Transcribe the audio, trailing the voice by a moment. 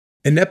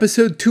In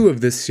episode 2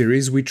 of this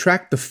series, we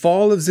track the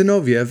fall of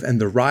Zinoviev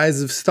and the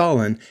rise of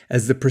Stalin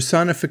as the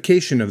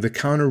personification of the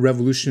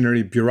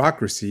counter-revolutionary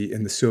bureaucracy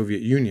in the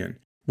Soviet Union.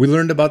 We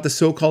learned about the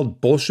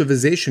so-called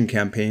Bolshevization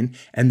campaign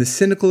and the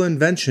cynical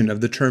invention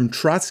of the term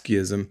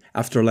Trotskyism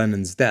after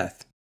Lenin's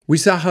death. We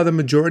saw how the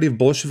majority of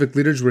Bolshevik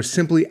leaders were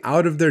simply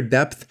out of their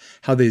depth,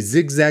 how they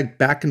zigzagged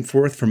back and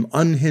forth from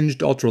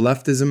unhinged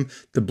ultra-leftism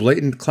to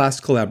blatant class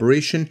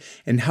collaboration,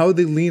 and how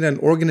they leaned on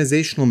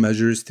organizational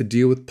measures to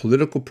deal with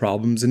political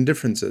problems and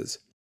differences.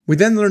 We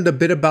then learned a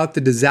bit about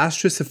the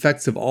disastrous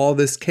effects of all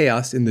this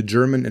chaos in the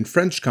German and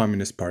French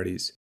Communist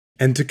parties.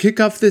 And to kick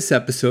off this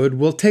episode,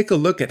 we'll take a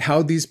look at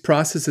how these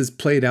processes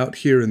played out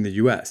here in the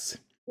US.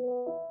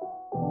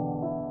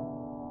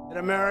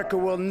 America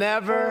will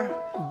never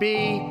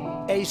be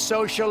a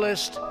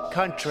socialist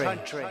country.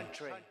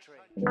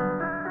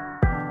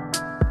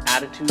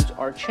 Attitudes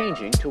are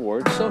changing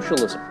towards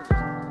socialism.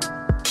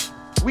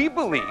 We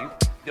believe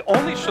the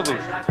only solution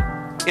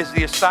is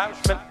the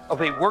establishment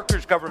of a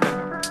workers'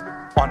 government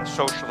on a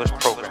socialist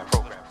program.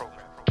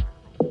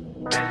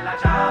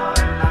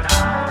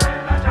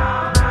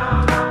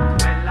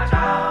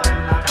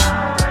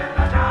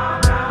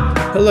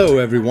 Hello,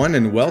 everyone,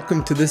 and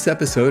welcome to this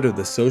episode of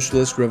the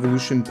Socialist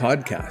Revolution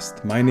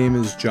podcast. My name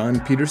is John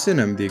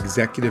Peterson. I'm the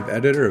executive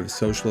editor of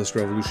Socialist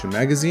Revolution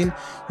magazine.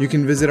 You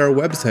can visit our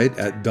website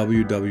at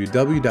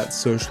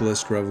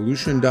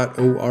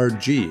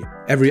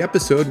www.socialistrevolution.org. Every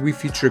episode, we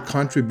feature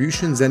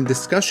contributions and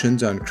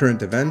discussions on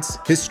current events,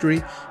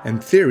 history,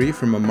 and theory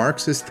from a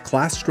Marxist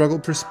class struggle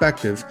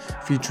perspective,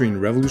 featuring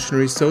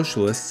revolutionary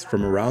socialists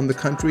from around the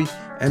country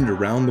and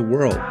around the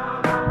world.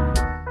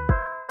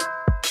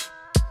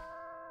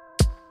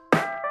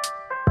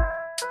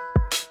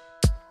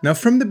 Now,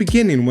 from the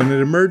beginning, when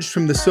it emerged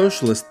from the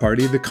Socialist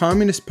Party, the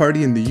Communist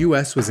Party in the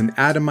US was an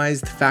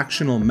atomized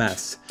factional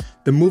mess.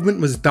 The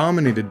movement was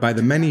dominated by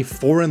the many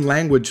foreign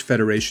language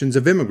federations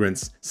of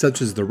immigrants,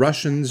 such as the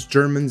Russians,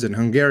 Germans, and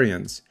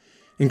Hungarians.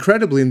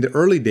 Incredibly, in the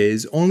early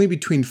days, only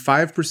between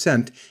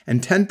 5%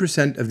 and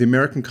 10% of the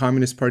American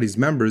Communist Party's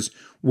members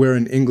were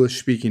in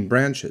English-speaking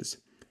branches.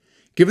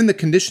 Given the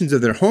conditions of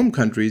their home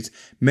countries,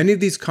 many of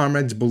these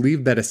comrades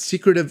believed that a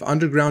secretive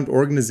underground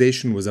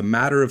organization was a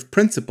matter of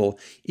principle,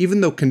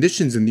 even though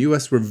conditions in the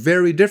US were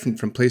very different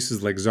from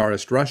places like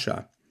Tsarist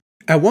Russia.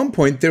 At one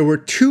point, there were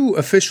two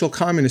official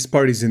communist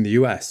parties in the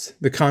US,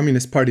 the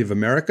Communist Party of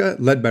America,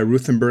 led by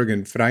Ruthenberg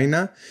and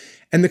Freina,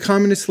 and the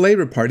Communist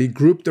Labor Party,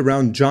 grouped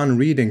around John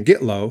Reed and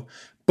Gitlow,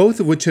 both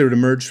of which had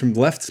emerged from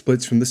left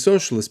splits from the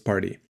Socialist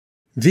Party.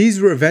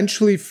 These were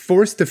eventually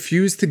forced to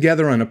fuse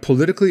together on a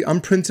politically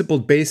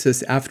unprincipled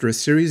basis after a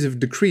series of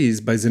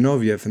decrees by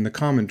Zinoviev and the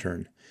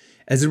Comintern.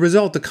 As a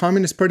result, the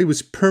Communist Party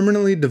was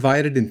permanently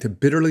divided into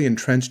bitterly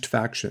entrenched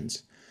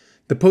factions.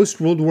 The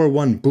post-World War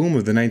I boom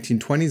of the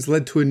 1920s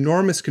led to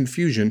enormous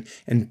confusion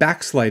and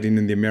backsliding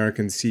in the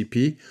American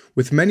CP,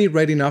 with many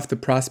writing off the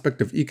prospect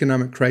of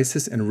economic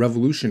crisis and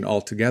revolution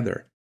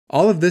altogether.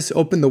 All of this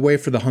opened the way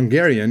for the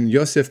Hungarian,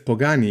 Josef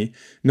Pogany,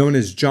 known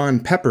as John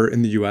Pepper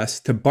in the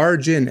US, to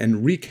barge in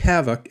and wreak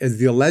havoc as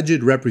the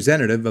alleged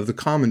representative of the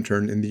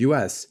Comintern in the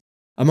US.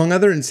 Among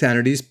other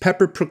insanities,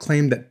 Pepper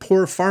proclaimed that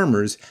poor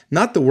farmers,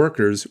 not the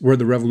workers, were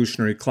the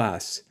revolutionary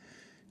class.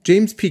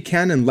 James P.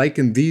 Cannon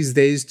likened these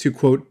days to,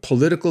 quote,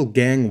 political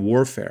gang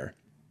warfare.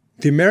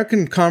 The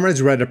American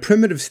comrades were at a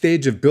primitive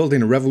stage of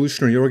building a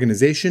revolutionary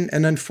organization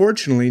and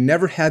unfortunately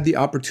never had the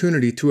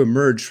opportunity to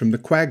emerge from the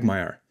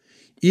quagmire.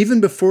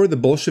 Even before the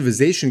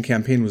Bolshevization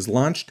campaign was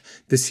launched,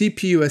 the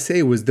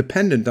CPUSA was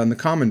dependent on the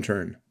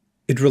Comintern.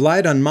 It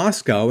relied on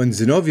Moscow, and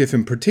Zinoviev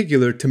in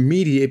particular, to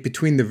mediate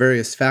between the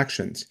various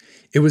factions.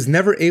 It was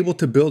never able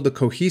to build a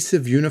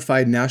cohesive,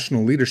 unified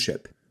national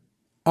leadership.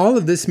 All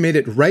of this made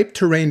it ripe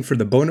terrain for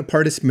the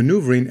Bonapartist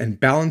maneuvering and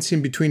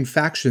balancing between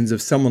factions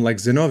of someone like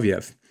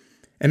Zinoviev.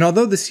 And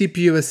although the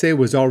CPUSA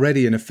was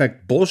already in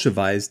effect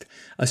Bolshevized,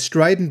 a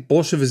strident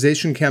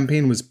Bolshevization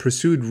campaign was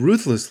pursued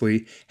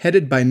ruthlessly,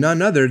 headed by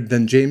none other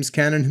than James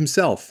Cannon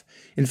himself.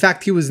 In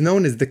fact, he was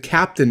known as the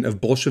captain of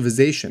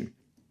Bolshevization.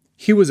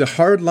 He was a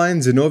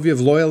hardline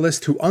Zinoviev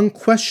loyalist who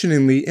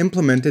unquestioningly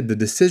implemented the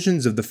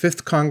decisions of the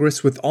Fifth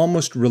Congress with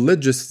almost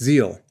religious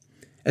zeal.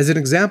 As an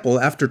example,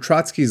 after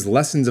Trotsky's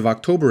Lessons of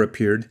October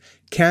appeared,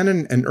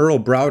 Cannon and Earl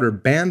Browder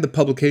banned the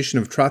publication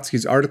of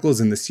Trotsky's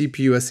articles in the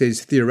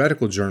CPUSA's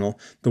theoretical journal,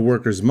 The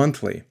Workers'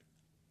 Monthly.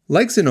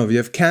 Like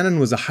Zinoviev, Cannon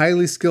was a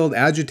highly skilled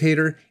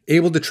agitator,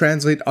 able to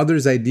translate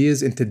others'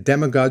 ideas into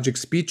demagogic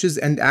speeches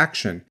and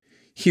action.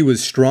 He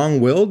was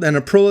strong-willed and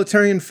a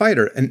proletarian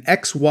fighter, an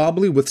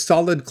ex-wobbly with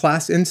solid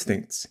class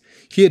instincts.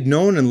 He had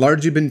known and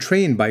largely been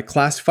trained by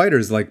class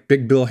fighters like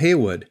Big Bill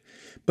Haywood.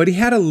 But he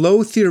had a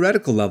low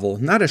theoretical level,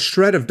 not a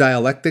shred of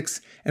dialectics,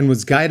 and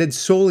was guided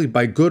solely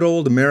by good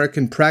old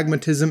American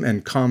pragmatism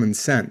and common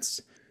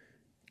sense.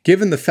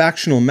 Given the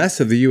factional mess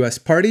of the US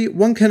party,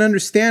 one can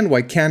understand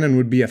why Cannon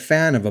would be a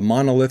fan of a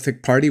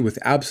monolithic party with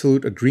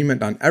absolute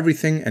agreement on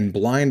everything and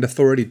blind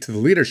authority to the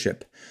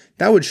leadership.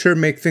 That would sure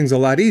make things a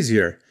lot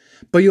easier.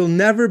 But you'll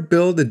never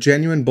build a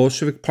genuine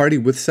Bolshevik party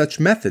with such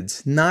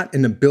methods, not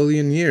in a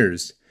billion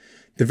years.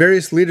 The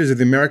various leaders of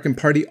the American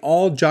Party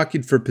all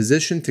jockeyed for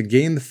position to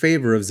gain the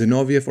favor of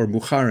Zinoviev or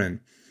Bukharin.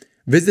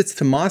 Visits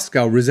to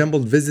Moscow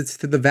resembled visits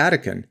to the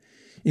Vatican.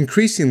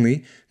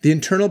 Increasingly, the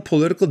internal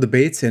political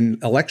debates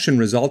and election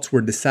results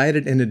were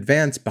decided in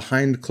advance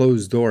behind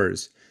closed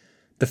doors.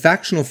 The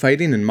factional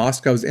fighting and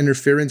Moscow's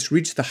interference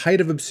reached the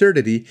height of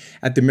absurdity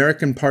at the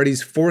American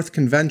Party's 4th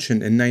convention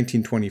in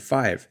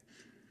 1925.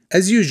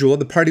 As usual,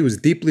 the party was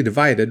deeply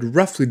divided,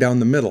 roughly down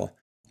the middle.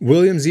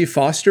 William Z.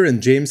 Foster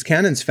and James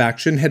Cannon's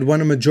faction had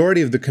won a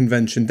majority of the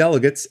convention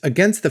delegates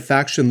against the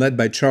faction led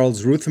by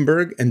Charles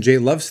Ruthenberg and J.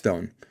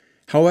 Lovestone.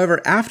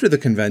 However, after the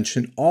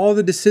convention, all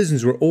the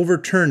decisions were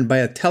overturned by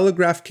a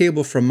telegraph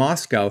cable from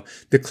Moscow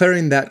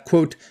declaring that,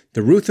 quote,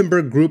 the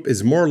Ruthenberg group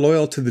is more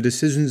loyal to the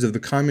decisions of the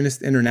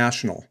Communist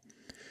International.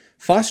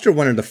 Foster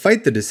wanted to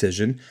fight the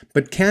decision,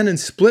 but Cannon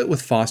split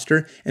with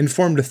Foster and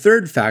formed a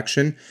third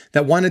faction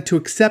that wanted to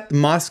accept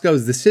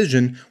Moscow's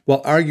decision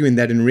while arguing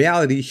that in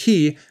reality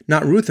he,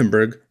 not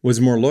Ruthenberg,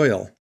 was more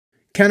loyal.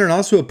 Cannon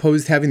also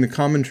opposed having the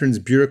Comintern's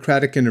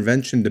bureaucratic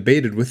intervention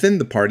debated within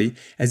the party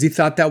as he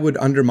thought that would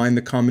undermine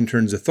the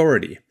Comintern's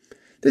authority.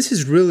 This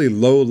is really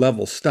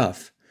low-level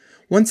stuff.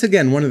 Once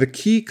again, one of the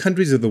key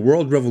countries of the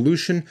world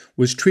revolution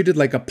was treated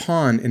like a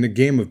pawn in a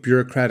game of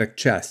bureaucratic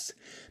chess.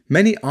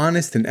 Many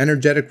honest and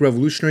energetic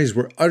revolutionaries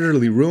were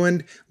utterly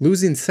ruined,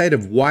 losing sight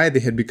of why they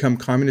had become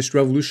communist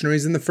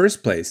revolutionaries in the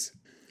first place.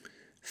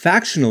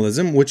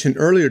 Factionalism, which in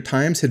earlier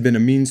times had been a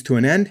means to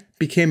an end,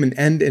 became an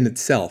end in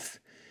itself.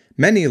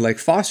 Many, like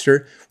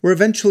Foster, were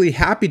eventually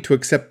happy to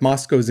accept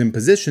Moscow's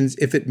impositions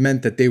if it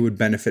meant that they would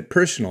benefit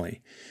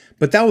personally.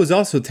 But that was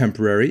also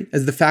temporary,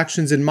 as the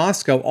factions in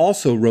Moscow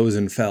also rose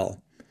and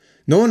fell.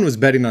 No one was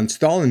betting on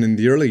Stalin in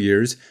the early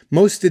years,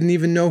 most didn't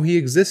even know he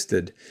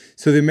existed,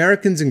 so the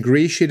Americans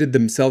ingratiated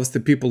themselves to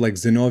people like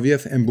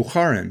Zinoviev and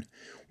Bukharin.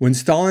 When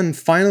Stalin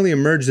finally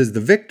emerged as the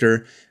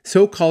victor,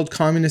 so-called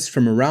communists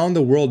from around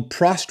the world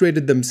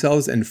prostrated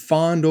themselves and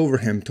fawned over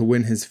him to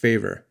win his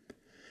favor.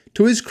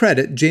 To his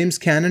credit, James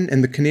Cannon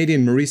and the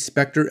Canadian Maurice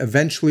Spector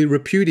eventually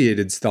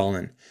repudiated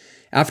Stalin.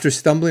 After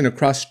stumbling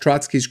across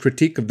Trotsky's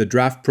critique of the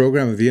draft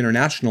program of the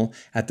International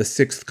at the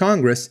 6th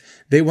Congress,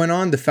 they went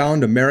on to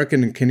found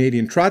American and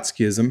Canadian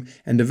Trotskyism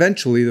and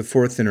eventually the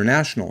 4th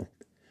International.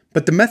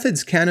 But the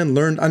methods Cannon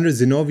learned under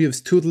Zinoviev's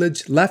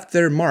tutelage left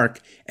their mark,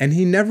 and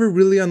he never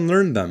really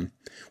unlearned them.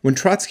 When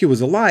Trotsky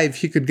was alive,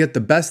 he could get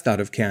the best out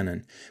of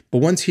Cannon, but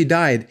once he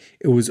died,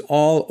 it was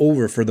all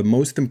over for the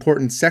most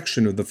important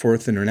section of the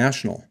 4th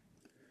International.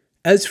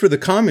 As for the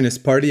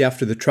Communist Party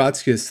after the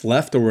Trotskyists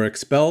left or were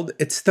expelled,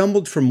 it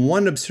stumbled from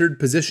one absurd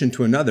position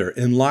to another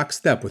in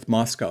lockstep with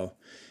Moscow.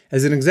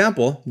 As an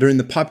example, during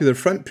the Popular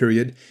Front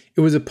period, it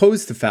was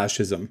opposed to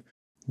fascism.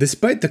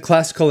 Despite the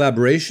class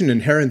collaboration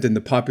inherent in the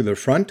Popular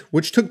Front,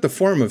 which took the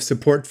form of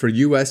support for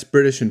US,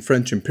 British, and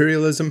French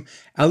imperialism,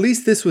 at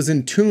least this was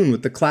in tune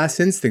with the class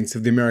instincts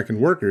of the American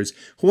workers,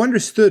 who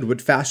understood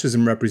what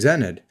fascism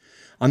represented.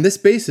 On this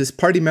basis,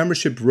 party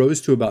membership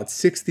rose to about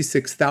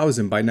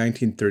 66,000 by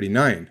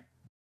 1939.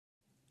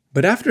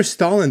 But after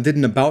Stalin did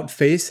an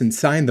about-face and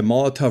signed the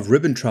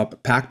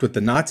Molotov-Ribbentrop Pact with the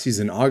Nazis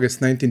in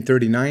August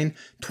 1939,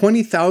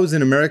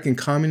 20,000 American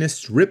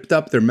communists ripped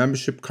up their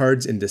membership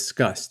cards in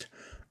disgust.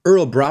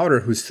 Earl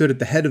Browder, who stood at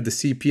the head of the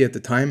CP at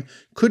the time,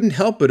 couldn't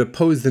help but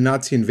oppose the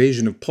Nazi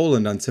invasion of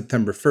Poland on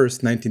September 1,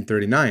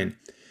 1939.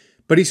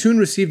 But he soon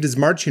received his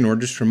marching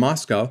orders from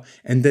Moscow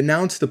and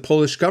denounced the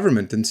Polish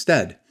government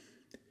instead.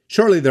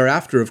 Shortly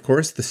thereafter, of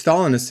course, the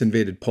Stalinists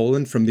invaded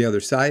Poland from the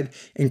other side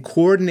and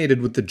coordinated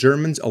with the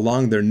Germans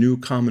along their new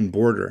common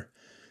border.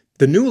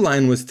 The new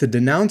line was to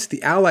denounce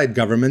the Allied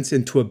governments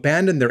and to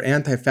abandon their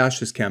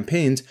anti-fascist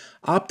campaigns,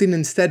 opting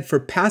instead for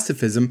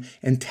pacifism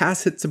and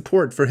tacit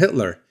support for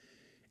Hitler.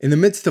 In the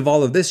midst of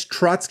all of this,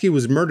 Trotsky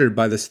was murdered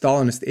by the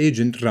Stalinist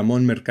agent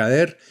Ramón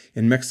Mercader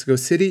in Mexico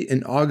City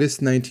in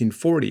August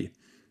 1940.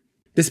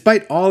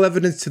 Despite all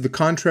evidence to the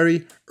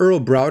contrary, Earl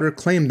Browder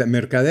claimed that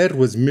Mercader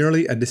was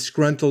merely a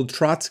disgruntled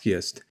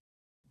Trotskyist.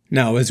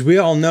 Now, as we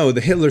all know,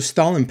 the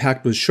Hitler-Stalin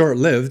Pact was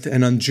short-lived,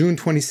 and on June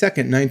 22,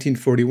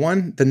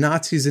 1941, the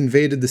Nazis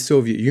invaded the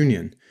Soviet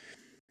Union.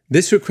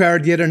 This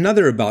required yet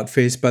another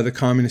about-face by the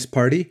Communist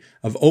Party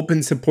of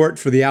open support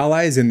for the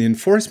Allies and the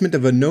enforcement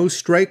of a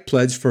no-strike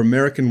pledge for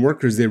American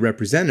workers they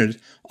represented,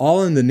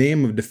 all in the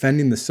name of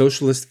defending the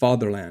socialist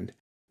fatherland.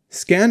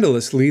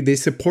 Scandalously, they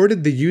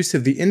supported the use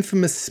of the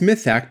infamous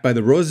Smith Act by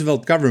the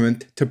Roosevelt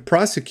government to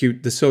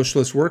prosecute the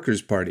Socialist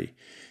Workers' Party.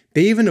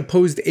 They even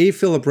opposed A.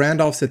 Philip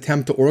Randolph's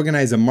attempt to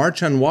organize a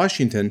march on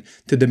Washington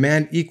to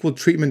demand equal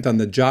treatment on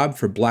the job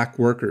for black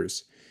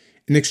workers.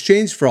 In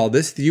exchange for all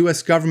this, the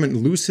U.S. government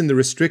loosened the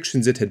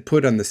restrictions it had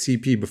put on the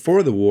CP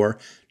before the war,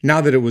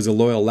 now that it was a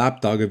loyal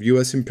lapdog of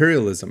U.S.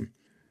 imperialism.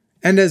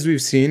 And as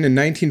we've seen, in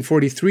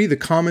 1943, the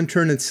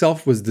Comintern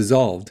itself was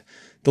dissolved.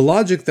 The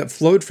logic that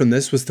flowed from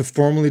this was to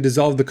formally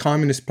dissolve the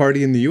Communist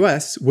Party in the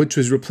US, which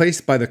was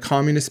replaced by the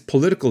Communist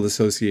Political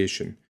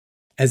Association.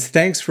 As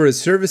thanks for his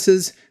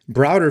services,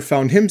 Browder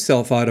found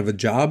himself out of a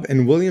job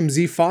and William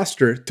Z.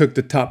 Foster took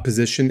the top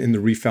position in the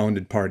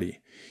refounded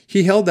party.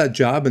 He held that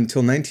job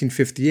until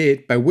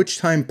 1958, by which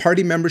time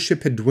party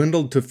membership had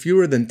dwindled to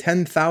fewer than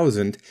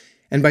 10,000,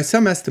 and by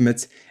some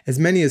estimates, as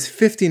many as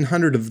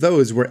 1,500 of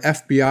those were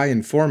FBI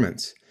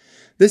informants.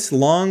 This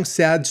long,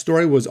 sad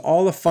story was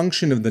all a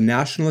function of the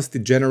nationalist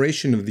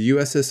degeneration of the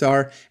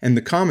USSR and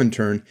the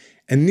Comintern,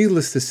 and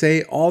needless to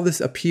say, all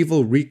this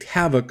upheaval wreaked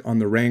havoc on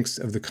the ranks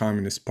of the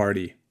Communist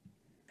Party.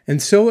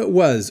 And so it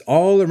was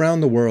all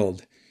around the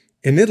world.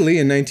 In Italy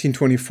in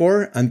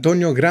 1924,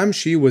 Antonio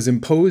Gramsci was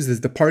imposed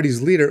as the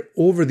party's leader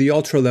over the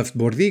ultra-left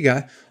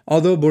Bordiga,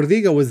 although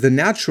Bordiga was the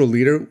natural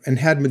leader and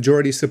had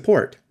majority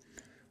support.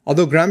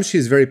 Although Gramsci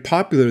is very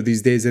popular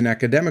these days in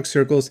academic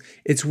circles,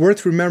 it's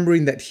worth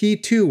remembering that he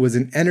too was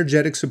an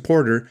energetic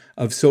supporter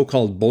of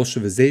so-called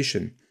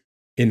Bolshevization.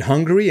 In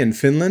Hungary and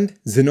Finland,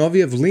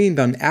 Zinoviev leaned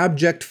on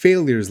abject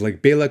failures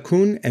like Béla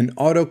Kun and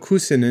Otto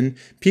Kuusinen,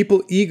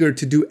 people eager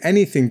to do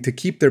anything to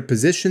keep their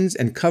positions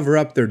and cover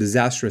up their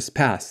disastrous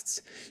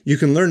pasts. You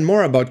can learn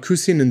more about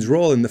Kuusinen's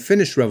role in the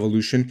Finnish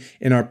Revolution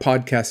in our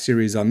podcast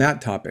series on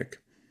that topic.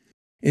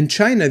 In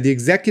China, the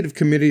Executive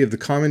Committee of the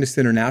Communist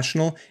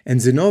International and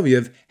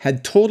Zinoviev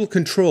had total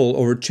control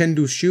over Chen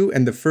Duxiu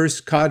and the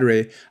first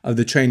cadre of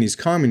the Chinese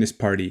Communist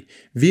Party,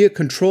 via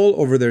control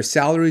over their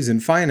salaries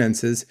and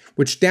finances,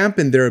 which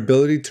dampened their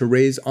ability to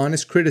raise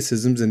honest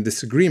criticisms and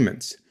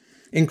disagreements.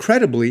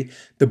 Incredibly,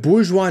 the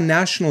bourgeois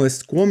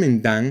nationalist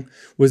Comintern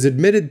was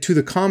admitted to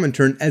the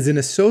Comintern as an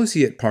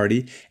associate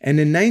party, and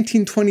in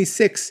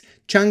 1926,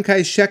 Chiang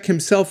Kai-shek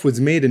himself was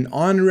made an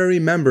honorary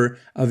member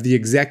of the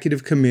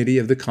Executive Committee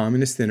of the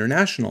Communist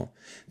International.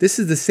 This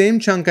is the same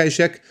Chiang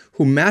Kai-shek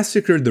who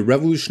massacred the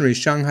revolutionary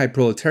Shanghai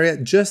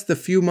proletariat just a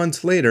few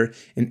months later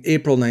in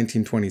April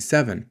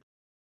 1927.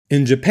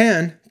 In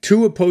Japan,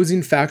 two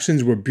opposing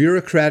factions were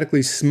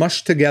bureaucratically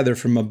smushed together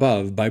from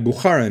above by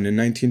Bukharin in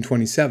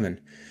 1927.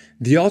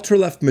 The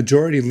ultra-left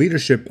majority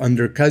leadership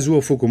under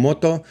Kazuo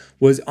Fukumoto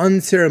was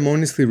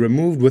unceremoniously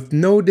removed with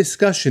no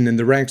discussion in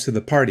the ranks of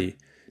the party.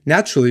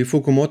 Naturally,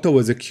 Fukumoto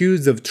was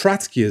accused of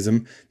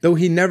Trotskyism, though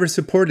he never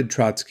supported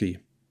Trotsky.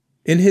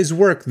 In his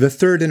work, The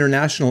Third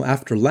International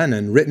After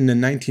Lenin, written in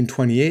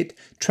 1928,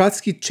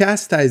 Trotsky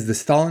chastised the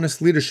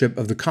Stalinist leadership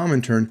of the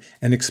Comintern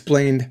and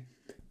explained,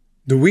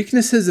 "The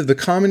weaknesses of the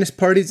communist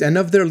parties and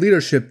of their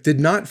leadership did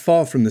not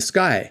fall from the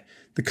sky.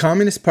 The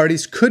communist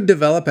parties could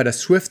develop at a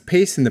swift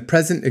pace in the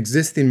present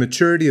existing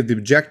maturity of the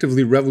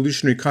objectively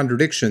revolutionary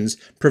contradictions,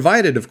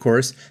 provided, of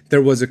course,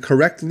 there was a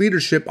correct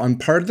leadership on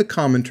part of the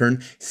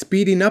Comintern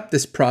speeding up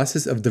this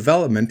process of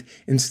development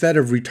instead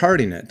of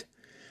retarding it.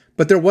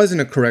 But there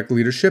wasn't a correct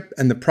leadership,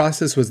 and the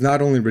process was not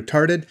only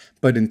retarded,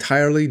 but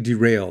entirely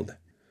derailed."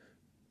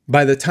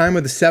 By the time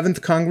of the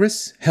 7th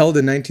Congress, held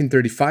in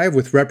 1935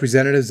 with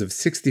representatives of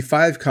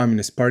 65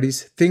 communist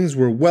parties, things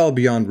were well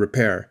beyond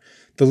repair.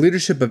 The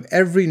leadership of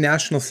every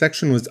national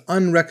section was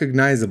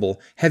unrecognizable,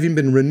 having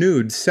been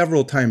renewed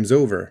several times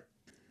over.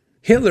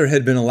 Hitler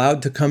had been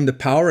allowed to come to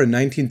power in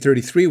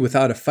 1933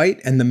 without a fight,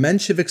 and the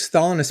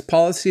Menshevik-Stalinist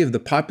policy of the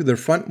Popular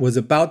Front was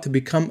about to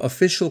become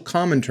official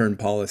Comintern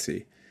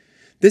policy.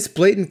 This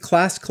blatant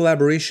class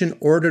collaboration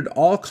ordered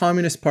all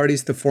communist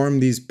parties to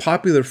form these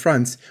popular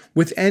fronts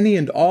with any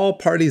and all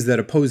parties that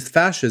opposed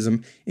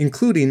fascism,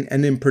 including,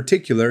 and in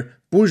particular,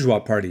 bourgeois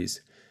parties.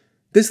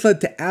 This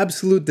led to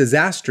absolute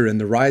disaster in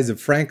the rise of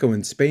Franco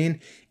in Spain,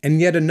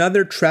 and yet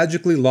another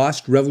tragically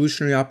lost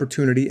revolutionary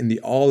opportunity in the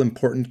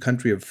all-important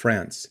country of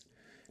France.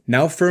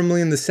 Now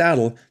firmly in the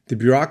saddle, the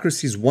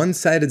bureaucracy's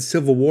one-sided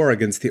civil war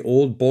against the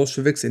old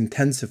Bolsheviks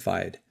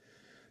intensified.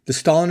 The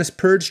Stalinist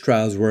purge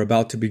trials were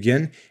about to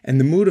begin, and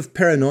the mood of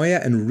paranoia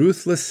and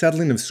ruthless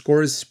settling of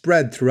scores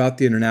spread throughout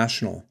the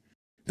International.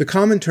 The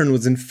Comintern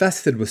was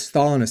infested with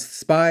Stalinist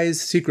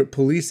spies, secret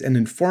police, and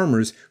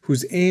informers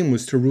whose aim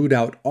was to root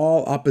out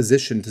all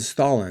opposition to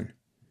Stalin.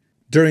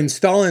 During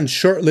Stalin's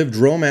short-lived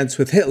romance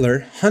with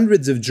Hitler,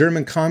 hundreds of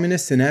German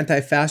communists and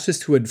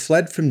anti-fascists who had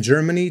fled from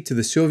Germany to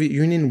the Soviet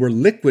Union were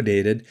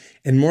liquidated,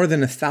 and more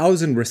than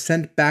 1,000 were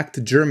sent back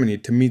to Germany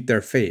to meet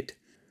their fate.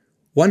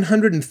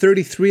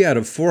 133 out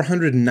of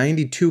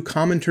 492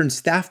 Comintern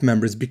staff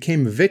members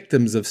became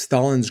victims of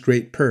Stalin's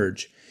Great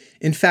Purge.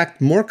 In fact,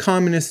 more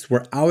communists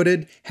were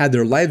outed, had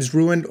their lives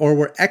ruined, or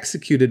were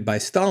executed by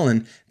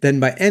Stalin than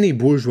by any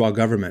bourgeois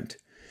government.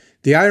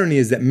 The irony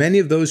is that many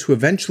of those who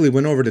eventually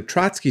went over to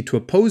Trotsky to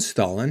oppose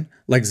Stalin,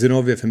 like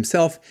Zinoviev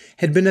himself,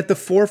 had been at the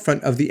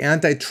forefront of the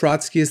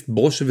anti-Trotskyist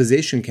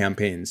Bolshevization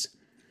campaigns.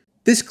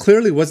 This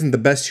clearly wasn't the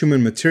best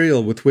human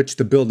material with which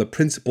to build a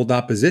principled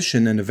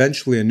opposition and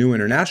eventually a new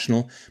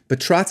international,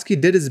 but Trotsky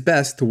did his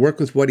best to work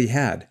with what he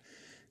had.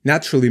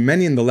 Naturally,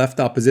 many in the left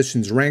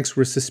opposition's ranks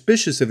were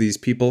suspicious of these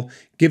people,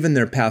 given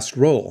their past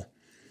role.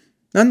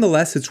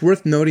 Nonetheless, it's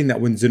worth noting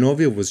that when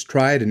Zinoviev was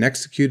tried and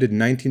executed in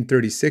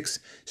 1936,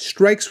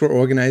 strikes were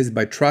organized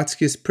by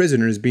Trotskyist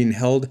prisoners being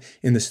held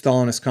in the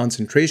Stalinist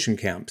concentration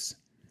camps.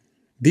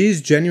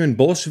 These genuine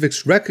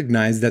Bolsheviks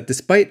recognized that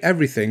despite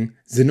everything,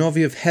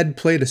 Zinoviev had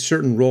played a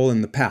certain role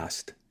in the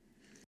past.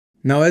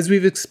 Now, as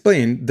we've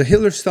explained, the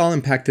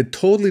Hitler-Stalin Pact had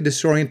totally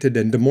disoriented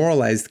and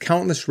demoralized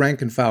countless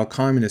rank-and-file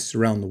communists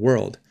around the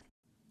world.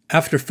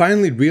 After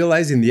finally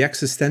realizing the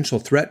existential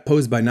threat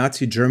posed by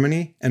Nazi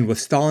Germany, and with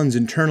Stalin's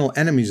internal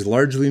enemies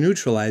largely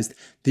neutralized,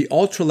 the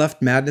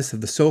ultra-left madness of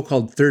the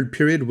so-called Third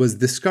Period was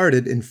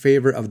discarded in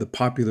favor of the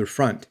Popular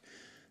Front.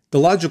 The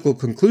logical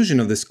conclusion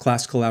of this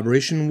class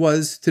collaboration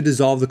was to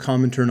dissolve the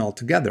Comintern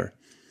altogether.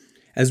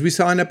 As we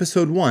saw in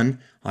Episode 1,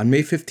 on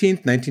May 15,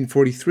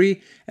 1943,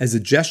 as a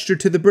gesture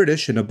to the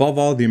British and above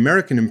all the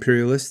American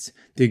imperialists,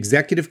 the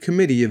Executive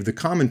Committee of the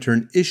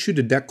Comintern issued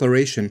a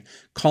declaration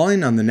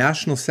calling on the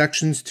national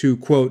sections to,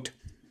 quote,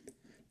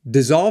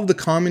 dissolve the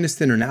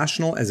Communist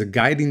International as a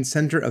guiding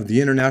center of the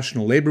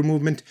international labor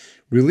movement,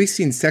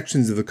 releasing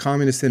sections of the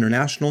Communist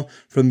International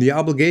from the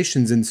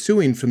obligations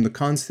ensuing from the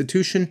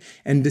Constitution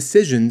and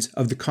decisions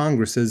of the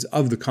Congresses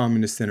of the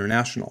Communist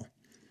International.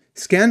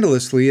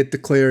 Scandalously, it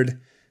declared,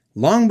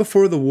 long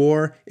before the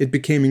war, it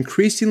became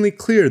increasingly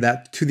clear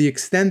that, to the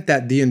extent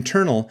that the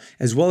internal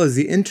as well as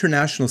the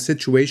international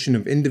situation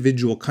of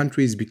individual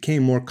countries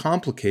became more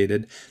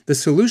complicated, the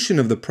solution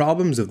of the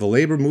problems of the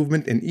labor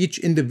movement in each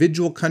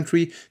individual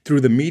country through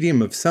the medium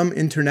of some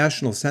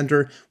international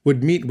center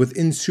would meet with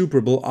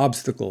insuperable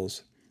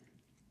obstacles.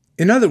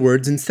 In other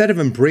words, instead of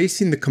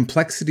embracing the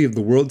complexity of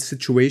the world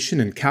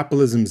situation and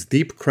capitalism's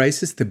deep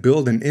crisis to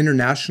build an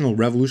international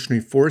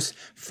revolutionary force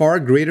far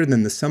greater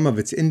than the sum of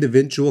its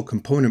individual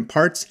component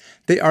parts,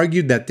 they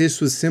argued that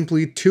this was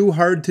simply too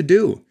hard to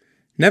do.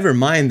 Never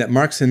mind that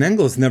Marx and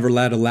Engels never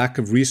let a lack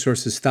of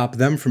resources stop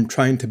them from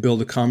trying to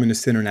build a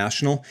communist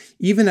international,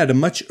 even at a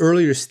much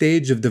earlier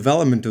stage of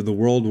development of the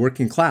world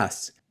working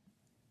class.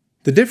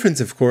 The difference,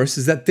 of course,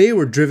 is that they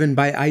were driven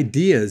by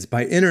ideas,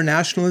 by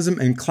internationalism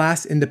and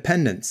class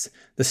independence.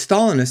 The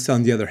Stalinists,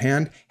 on the other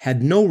hand,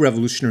 had no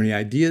revolutionary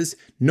ideas,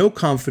 no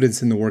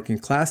confidence in the working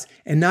class,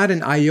 and not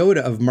an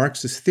iota of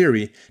Marxist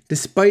theory,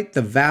 despite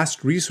the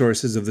vast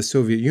resources of the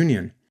Soviet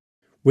Union.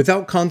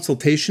 Without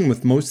consultation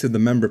with most of the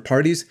member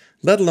parties,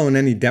 let alone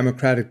any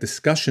democratic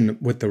discussion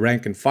with the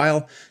rank and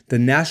file, the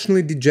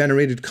nationally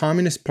degenerated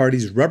communist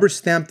parties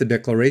rubber-stamped the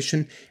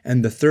declaration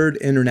and the Third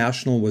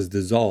International was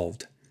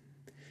dissolved.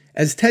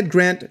 As Ted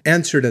Grant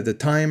answered at the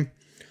time,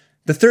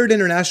 the Third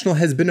International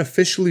has been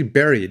officially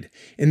buried.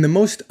 In the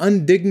most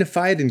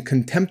undignified and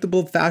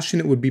contemptible fashion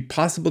it would be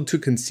possible to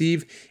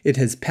conceive, it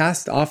has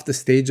passed off the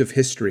stage of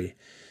history.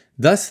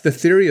 Thus, the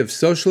theory of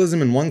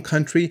socialism in one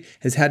country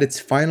has had its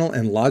final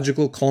and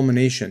logical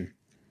culmination.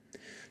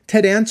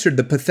 Ted answered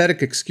the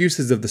pathetic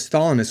excuses of the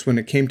Stalinists when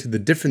it came to the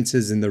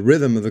differences in the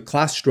rhythm of the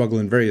class struggle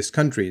in various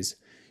countries.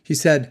 He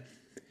said,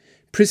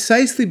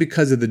 precisely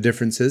because of the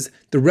differences,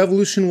 the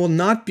revolution will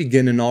not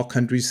begin in all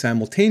countries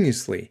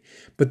simultaneously,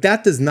 but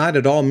that does not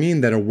at all mean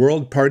that a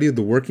world party of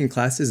the working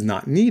class is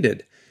not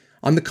needed.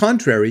 On the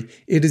contrary,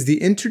 it is the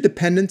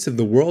interdependence of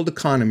the world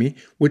economy,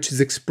 which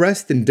is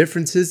expressed in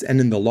differences and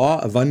in the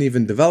law of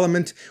uneven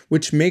development,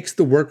 which makes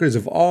the workers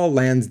of all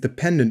lands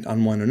dependent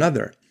on one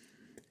another.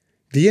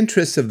 The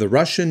interests of the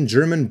Russian,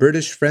 German,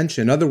 British, French,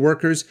 and other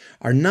workers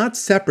are not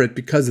separate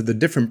because of the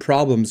different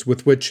problems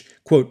with which,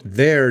 quote,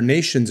 their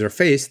nations are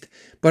faced,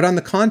 but on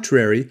the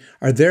contrary,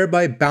 are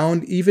thereby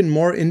bound even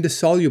more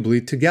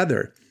indissolubly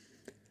together.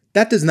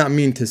 That does not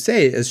mean to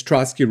say, as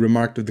Trotsky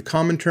remarked of the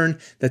Comintern,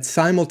 that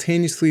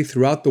simultaneously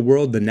throughout the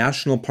world the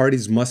national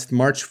parties must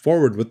march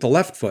forward with the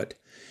left foot.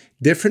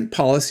 Different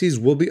policies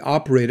will be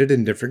operated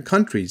in different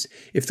countries,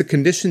 if the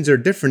conditions are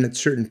different at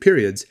certain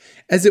periods,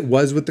 as it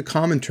was with the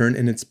Comintern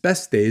in its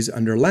best days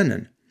under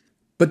Lenin.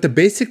 But the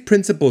basic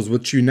principles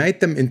which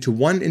unite them into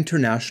one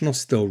international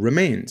still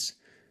remains.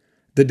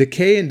 The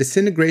decay and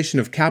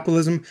disintegration of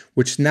capitalism,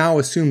 which now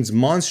assumes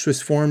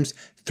monstrous forms,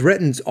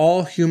 threatens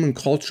all human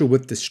culture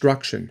with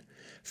destruction.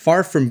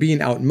 Far from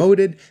being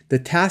outmoded, the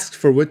tasks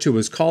for which it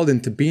was called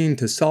into being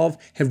to solve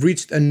have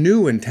reached a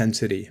new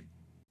intensity.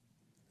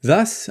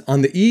 Thus,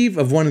 on the eve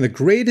of one of the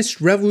greatest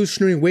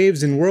revolutionary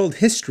waves in world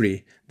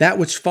history, that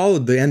which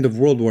followed the end of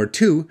World War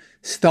II,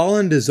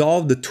 Stalin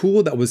dissolved the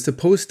tool that was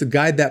supposed to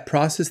guide that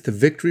process to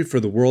victory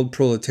for the world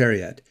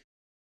proletariat.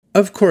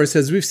 Of course,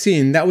 as we've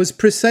seen, that was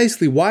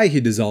precisely why he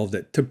dissolved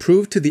it, to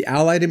prove to the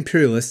Allied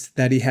imperialists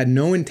that he had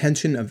no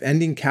intention of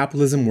ending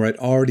capitalism where it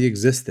already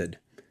existed.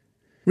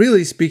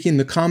 Really speaking,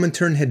 the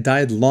Comintern had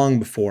died long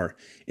before.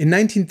 In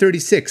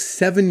 1936,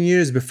 7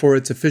 years before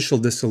its official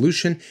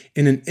dissolution,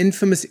 in an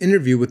infamous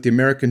interview with the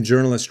American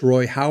journalist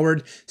Roy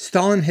Howard,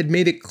 Stalin had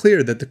made it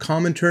clear that the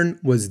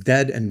Comintern was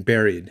dead and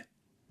buried.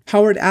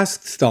 Howard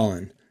asked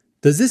Stalin,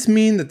 "Does this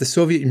mean that the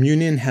Soviet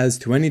Union has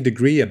to any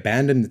degree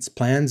abandoned its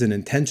plans and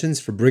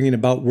intentions for bringing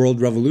about world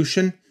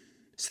revolution?"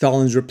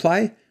 Stalin's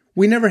reply,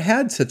 "We never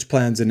had such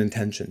plans and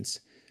intentions."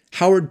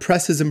 Howard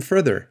presses him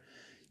further.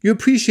 "You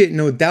appreciate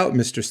no doubt,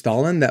 Mr.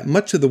 Stalin, that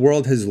much of the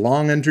world has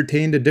long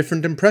entertained a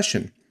different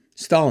impression."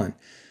 Stalin,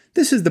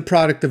 "This is the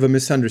product of a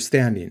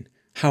misunderstanding."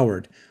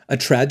 Howard, "A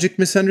tragic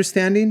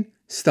misunderstanding?"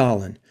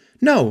 Stalin,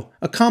 "No,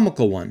 a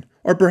comical one,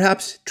 or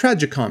perhaps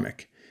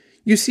tragicomic.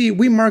 You see,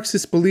 we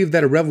Marxists believe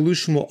that a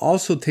revolution will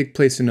also take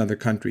place in other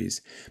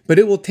countries, but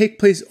it will take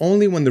place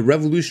only when the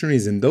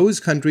revolutionaries in those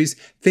countries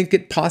think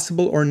it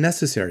possible or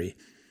necessary.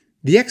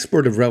 The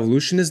export of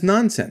revolution is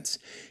nonsense.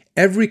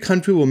 Every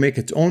country will make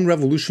its own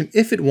revolution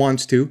if it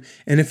wants to,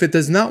 and if it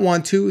does not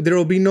want to, there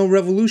will be no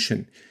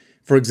revolution.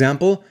 For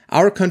example,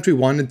 our country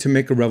wanted to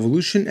make a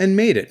revolution and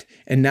made it,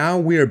 and now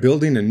we are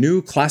building a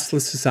new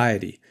classless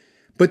society.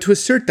 But to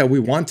assert that we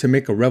want to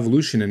make a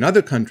revolution in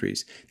other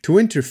countries, to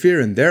interfere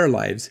in their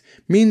lives,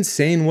 means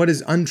saying what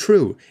is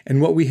untrue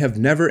and what we have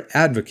never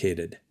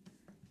advocated.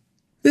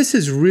 This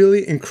is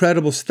really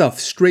incredible stuff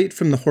straight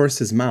from the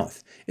horse's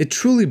mouth. It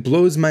truly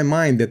blows my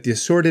mind that the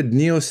assorted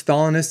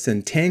neo-Stalinists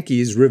and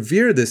tankies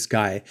revere this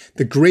guy,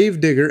 the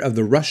gravedigger of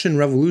the Russian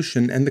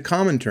Revolution and the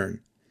Comintern.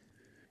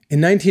 In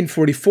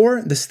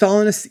 1944, the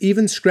Stalinists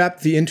even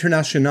scrapped the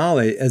Internationale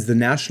as the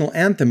national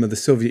anthem of the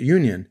Soviet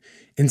Union.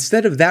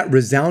 Instead of that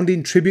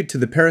resounding tribute to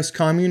the Paris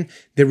Commune,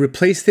 they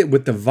replaced it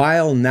with the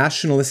vile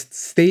nationalist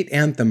state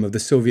anthem of the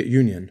Soviet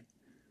Union.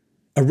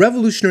 A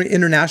revolutionary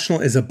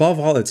international is above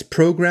all its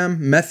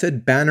program,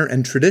 method, banner,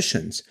 and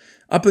traditions.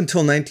 Up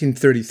until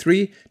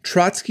 1933,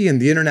 Trotsky and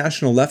the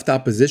international left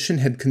opposition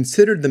had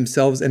considered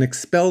themselves an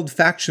expelled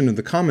faction of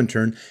the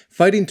Comintern,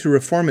 fighting to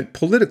reform it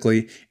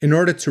politically in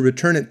order to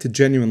return it to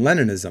genuine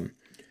Leninism.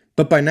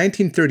 But by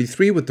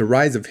 1933, with the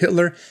rise of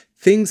Hitler,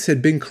 things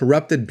had been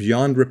corrupted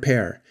beyond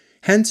repair.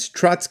 Hence,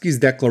 Trotsky's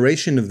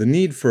declaration of the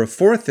need for a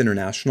fourth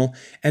international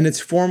and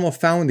its formal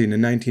founding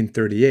in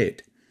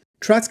 1938.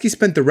 Trotsky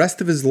spent the rest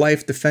of his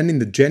life defending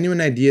the genuine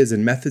ideas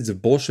and methods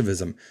of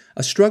Bolshevism,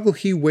 a struggle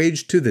he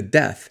waged to the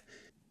death.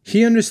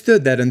 He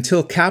understood that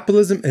until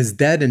capitalism is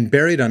dead and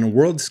buried on a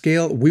world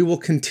scale, we will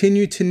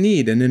continue to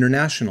need an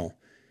international.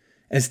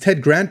 As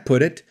Ted Grant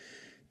put it,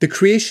 the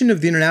creation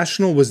of the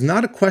international was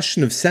not a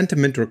question of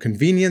sentiment or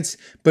convenience,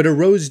 but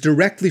arose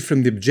directly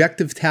from the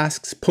objective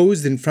tasks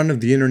posed in front of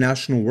the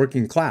international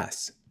working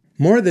class.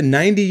 More than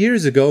 90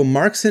 years ago,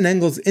 Marx and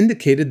Engels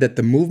indicated that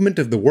the movement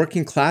of the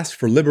working class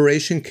for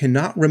liberation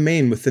cannot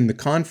remain within the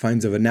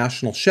confines of a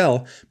national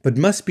shell, but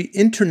must be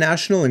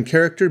international in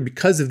character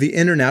because of the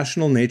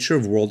international nature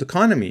of world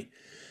economy.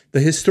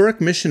 The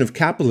historic mission of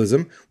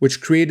capitalism,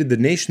 which created the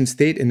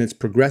nation-state in its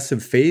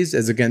progressive phase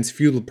as against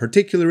feudal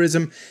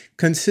particularism,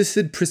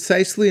 consisted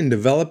precisely in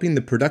developing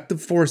the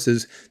productive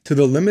forces to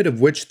the limit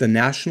of which the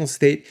national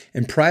state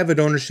and private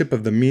ownership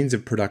of the means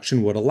of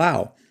production would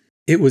allow.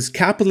 It was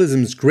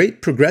capitalism's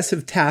great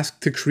progressive task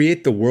to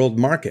create the world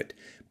market,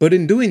 but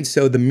in doing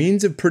so, the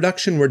means of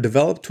production were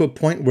developed to a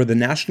point where the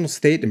national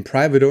state and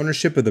private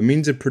ownership of the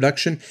means of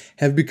production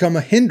have become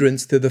a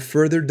hindrance to the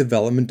further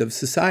development of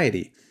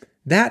society.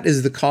 That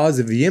is the cause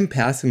of the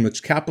impasse in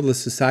which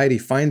capitalist society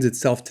finds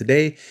itself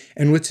today,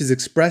 and which is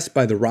expressed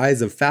by the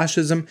rise of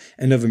fascism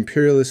and of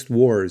imperialist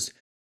wars.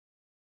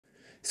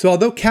 So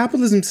although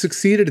capitalism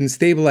succeeded in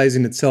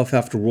stabilizing itself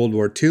after World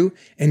War II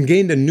and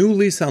gained a new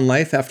lease on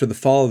life after the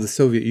fall of the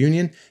Soviet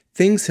Union,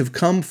 things have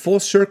come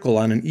full circle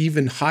on an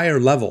even higher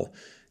level.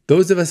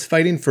 Those of us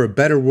fighting for a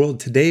better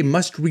world today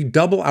must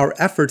redouble our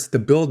efforts to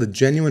build a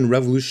genuine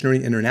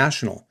revolutionary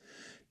international.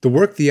 The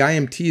work the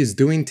IMT is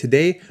doing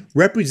today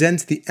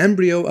represents the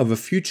embryo of a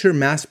future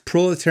mass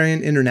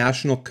proletarian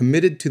international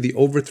committed to the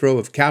overthrow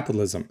of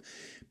capitalism.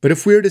 But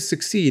if we are to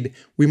succeed,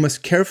 we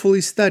must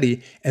carefully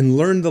study and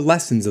learn the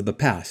lessons of the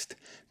past.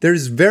 There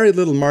is very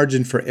little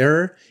margin for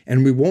error,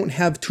 and we won't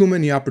have too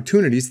many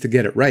opportunities to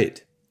get it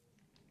right.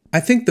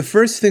 I think the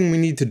first thing we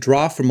need to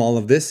draw from all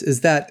of this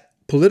is that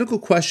political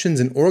questions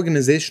and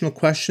organizational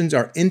questions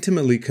are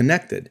intimately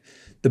connected.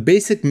 The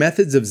basic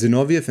methods of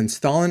Zinoviev and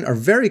Stalin are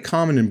very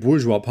common in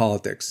bourgeois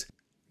politics.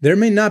 There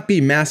may not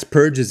be mass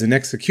purges and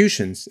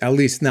executions, at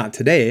least not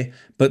today,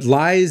 but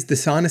lies,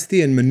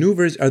 dishonesty, and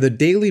maneuvers are the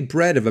daily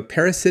bread of a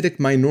parasitic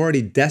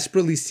minority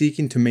desperately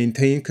seeking to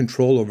maintain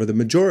control over the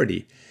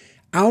majority.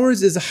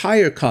 Ours is a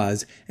higher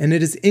cause, and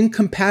it is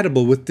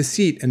incompatible with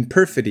deceit and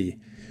perfidy.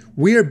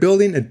 We are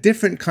building a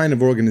different kind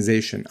of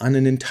organization on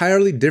an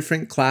entirely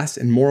different class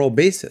and moral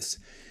basis.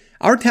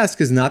 Our task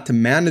is not to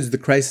manage the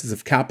crisis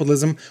of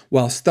capitalism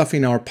while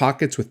stuffing our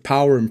pockets with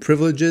power and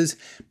privileges,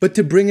 but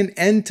to bring an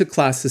end to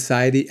class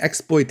society,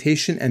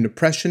 exploitation, and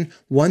oppression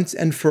once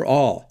and for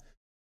all.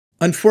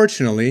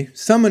 Unfortunately,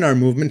 some in our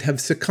movement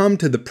have succumbed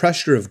to the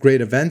pressure of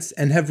great events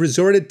and have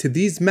resorted to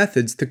these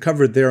methods to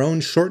cover their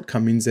own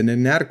shortcomings and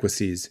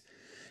inadequacies.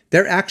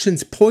 Their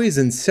actions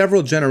poison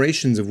several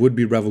generations of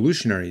would-be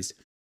revolutionaries.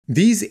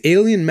 These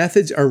alien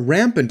methods are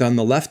rampant on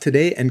the left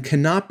today and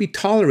cannot be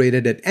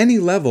tolerated at any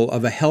level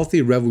of a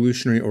healthy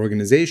revolutionary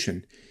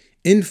organization.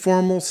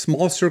 Informal,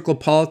 small-circle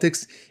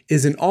politics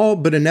is an all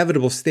but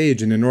inevitable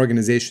stage in an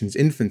organization's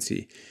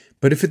infancy.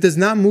 But if it does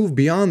not move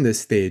beyond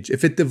this stage,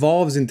 if it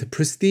devolves into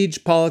prestige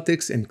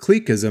politics and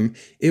cliquism,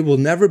 it will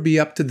never be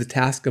up to the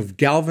task of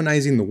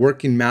galvanizing the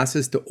working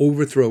masses to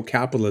overthrow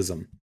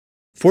capitalism.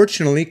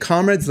 Fortunately,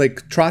 comrades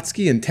like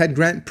Trotsky and Ted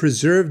Grant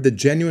preserved the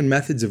genuine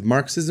methods of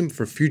Marxism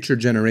for future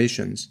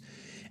generations.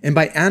 And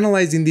by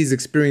analyzing these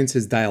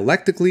experiences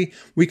dialectically,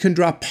 we can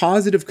draw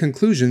positive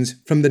conclusions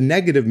from the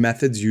negative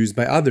methods used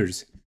by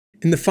others.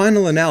 In the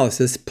final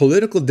analysis,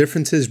 political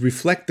differences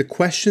reflect the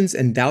questions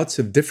and doubts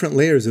of different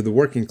layers of the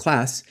working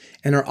class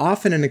and are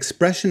often an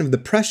expression of the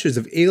pressures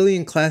of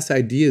alien class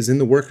ideas in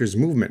the workers'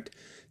 movement.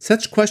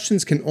 Such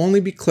questions can only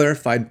be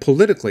clarified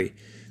politically.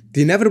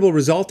 The inevitable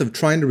result of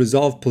trying to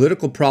resolve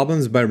political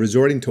problems by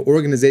resorting to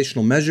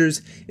organizational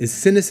measures is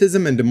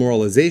cynicism and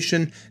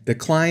demoralization,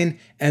 decline,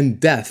 and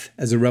death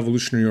as a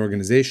revolutionary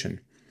organization.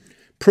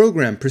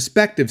 Program,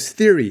 perspectives,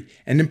 theory,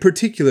 and in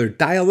particular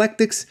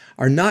dialectics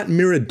are not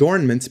mere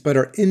adornments but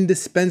are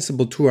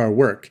indispensable to our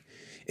work.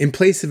 In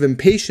place of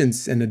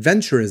impatience and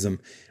adventurism,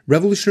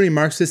 revolutionary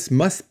Marxists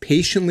must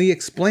patiently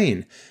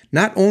explain,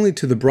 not only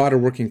to the broader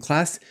working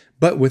class,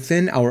 but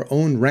within our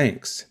own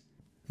ranks.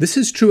 This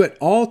is true at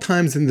all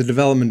times in the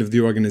development of the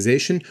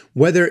organization,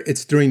 whether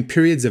it's during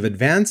periods of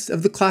advance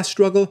of the class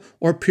struggle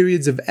or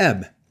periods of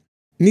ebb.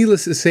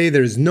 Needless to say,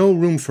 there is no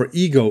room for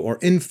ego or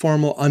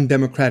informal,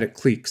 undemocratic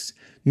cliques.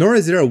 Nor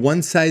is there a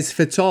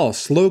one-size-fits-all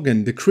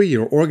slogan, decree,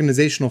 or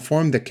organizational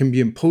form that can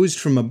be imposed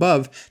from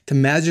above to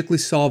magically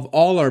solve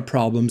all our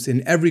problems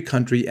in every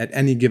country at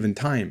any given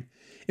time.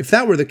 If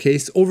that were the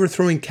case,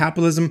 overthrowing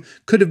capitalism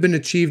could have been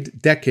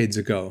achieved decades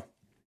ago.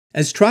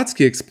 As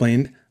Trotsky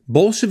explained,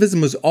 Bolshevism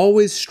was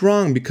always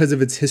strong because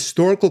of its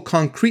historical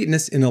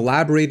concreteness in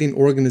elaborating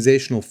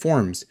organizational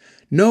forms,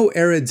 no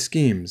arid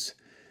schemes.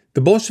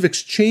 The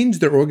Bolsheviks changed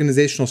their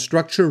organizational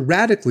structure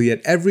radically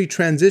at every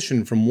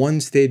transition from one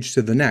stage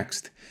to the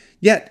next.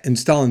 Yet, in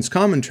Stalin's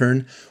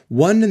Comintern,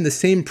 one and the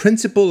same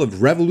principle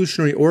of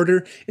revolutionary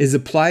order is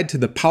applied to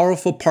the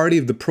powerful party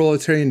of the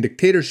proletarian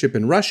dictatorship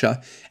in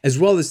Russia, as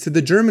well as to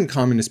the German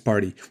Communist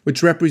Party,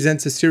 which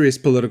represents a serious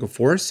political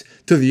force,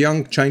 to the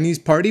young Chinese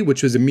Party,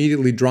 which was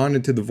immediately drawn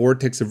into the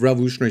vortex of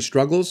revolutionary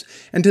struggles,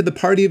 and to the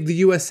Party of the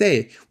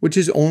USA, which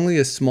is only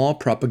a small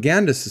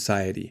propaganda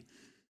society.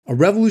 A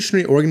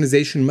revolutionary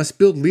organization must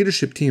build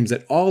leadership teams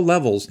at all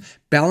levels,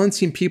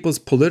 balancing people's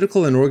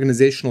political and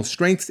organizational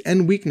strengths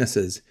and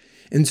weaknesses.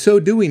 In so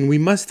doing, we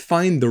must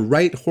find the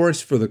right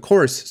horse for the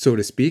course, so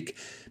to speak,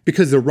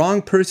 because the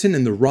wrong person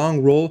in the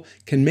wrong role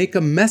can make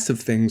a mess of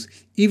things,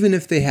 even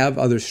if they have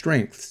other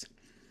strengths.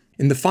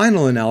 In the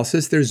final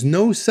analysis, there's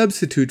no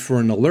substitute for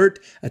an alert,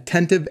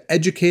 attentive,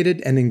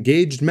 educated, and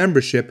engaged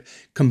membership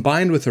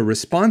combined with a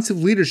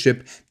responsive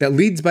leadership that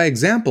leads by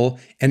example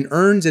and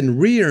earns and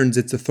re-earns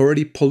its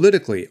authority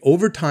politically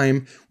over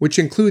time, which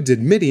includes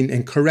admitting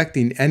and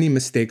correcting any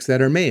mistakes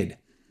that are made.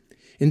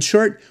 In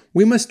short,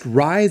 we must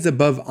rise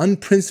above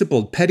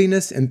unprincipled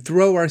pettiness and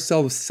throw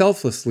ourselves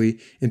selflessly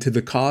into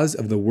the cause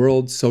of the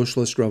world's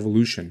socialist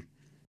revolution.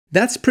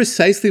 That's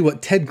precisely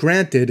what Ted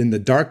Grant did in the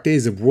dark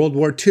days of World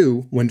War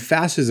II when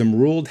fascism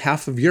ruled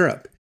half of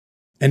Europe.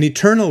 An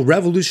eternal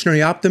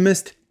revolutionary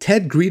optimist,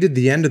 Ted greeted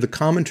the end of the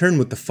Comintern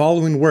with the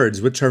following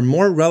words, which are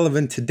more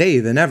relevant today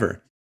than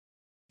ever.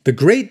 The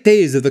great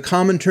days of the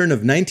Comintern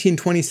of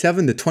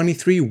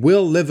 1927-23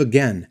 will live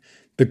again.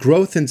 The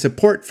growth and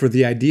support for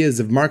the ideas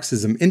of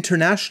Marxism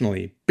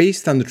internationally,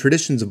 based on the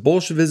traditions of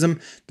Bolshevism,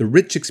 the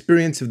rich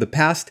experience of the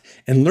past,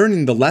 and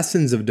learning the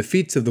lessons of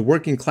defeats of the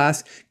working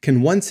class,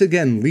 can once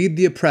again lead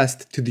the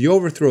oppressed to the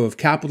overthrow of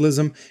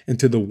capitalism and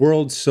to the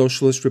world's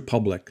socialist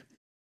republic.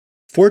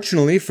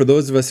 Fortunately, for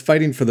those of us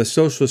fighting for the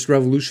socialist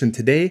revolution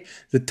today,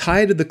 the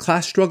tide of the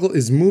class struggle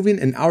is moving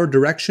in our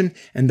direction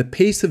and the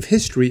pace of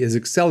history is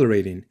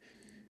accelerating.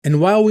 And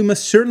while we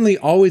must certainly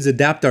always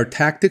adapt our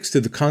tactics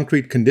to the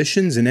concrete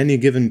conditions in any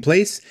given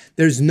place,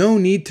 there's no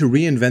need to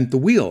reinvent the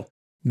wheel.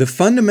 The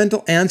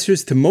fundamental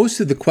answers to most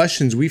of the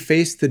questions we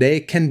face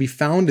today can be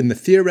found in the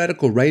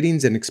theoretical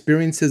writings and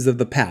experiences of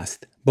the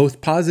past,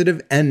 both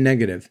positive and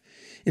negative.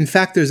 In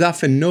fact, there's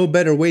often no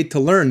better way to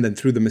learn than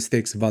through the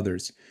mistakes of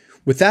others.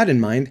 With that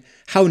in mind,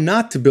 How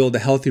Not to Build a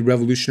Healthy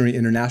Revolutionary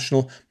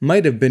International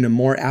might have been a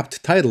more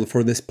apt title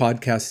for this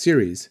podcast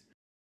series.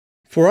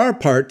 For our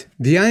part,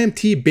 the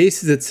IMT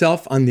bases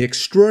itself on the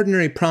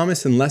extraordinary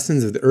promise and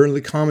lessons of the early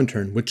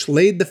Comintern, which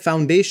laid the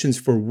foundations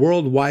for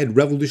worldwide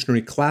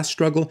revolutionary class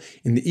struggle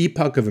in the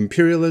epoch of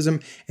imperialism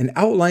and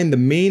outlined the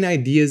main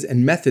ideas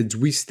and methods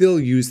we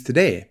still use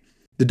today.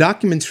 The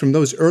documents from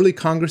those early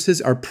congresses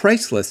are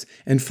priceless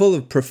and full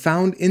of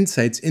profound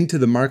insights into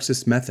the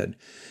Marxist method.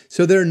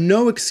 So there are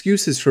no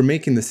excuses for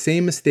making the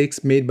same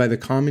mistakes made by the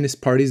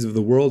communist parties of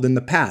the world in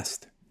the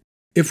past.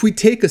 If we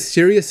take a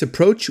serious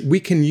approach,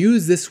 we can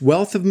use this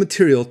wealth of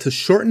material to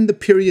shorten the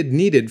period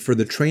needed for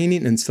the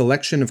training and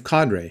selection of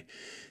cadre.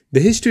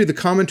 The history of the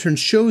Comintern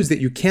shows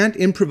that you can't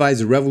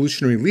improvise a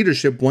revolutionary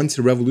leadership once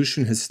a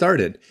revolution has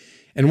started.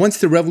 And once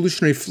the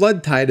revolutionary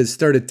flood tide has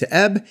started to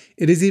ebb,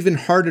 it is even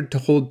harder to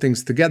hold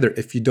things together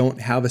if you don't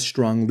have a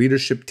strong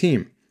leadership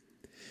team.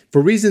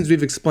 For reasons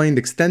we've explained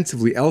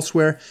extensively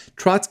elsewhere,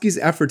 Trotsky's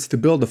efforts to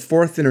build a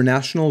Fourth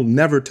International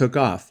never took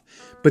off.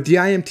 But the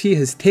IMT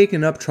has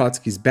taken up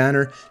Trotsky's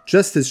banner,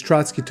 just as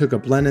Trotsky took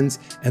up Lenin's,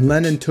 and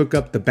Lenin took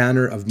up the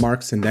banner of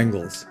Marx and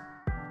Engels.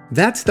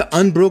 That's the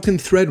unbroken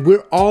thread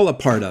we're all a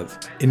part of.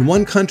 In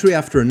one country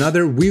after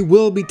another, we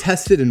will be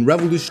tested in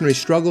revolutionary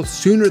struggle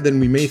sooner than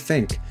we may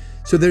think.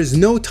 So there's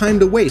no time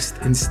to waste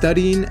in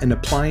studying and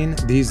applying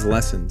these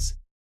lessons.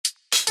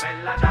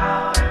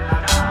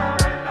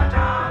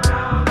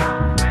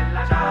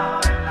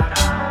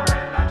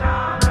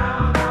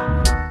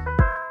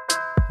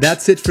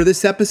 That's it for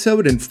this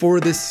episode and for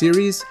this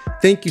series.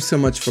 Thank you so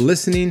much for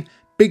listening.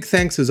 Big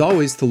thanks as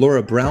always to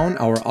Laura Brown,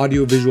 our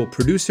audiovisual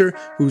producer,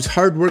 whose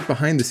hard work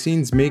behind the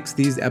scenes makes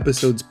these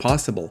episodes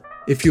possible.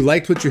 If you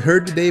liked what you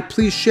heard today,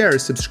 please share,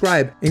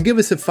 subscribe, and give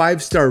us a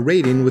 5-star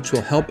rating, which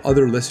will help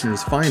other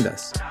listeners find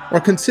us. Or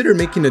consider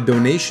making a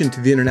donation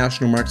to the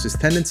International Marxist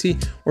Tendency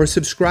or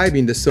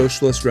subscribing to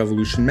Socialist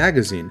Revolution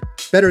magazine.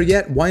 Better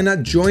yet, why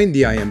not join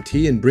the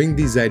IMT and bring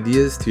these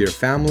ideas to your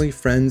family,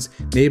 friends,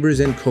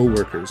 neighbors, and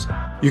co-workers?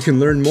 You can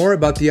learn more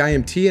about the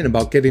IMT and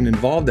about getting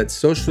involved at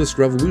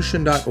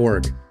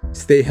socialistrevolution.org.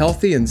 Stay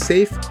healthy and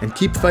safe, and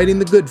keep fighting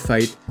the good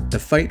fight, the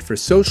fight for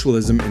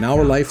socialism in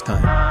our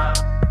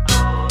lifetime.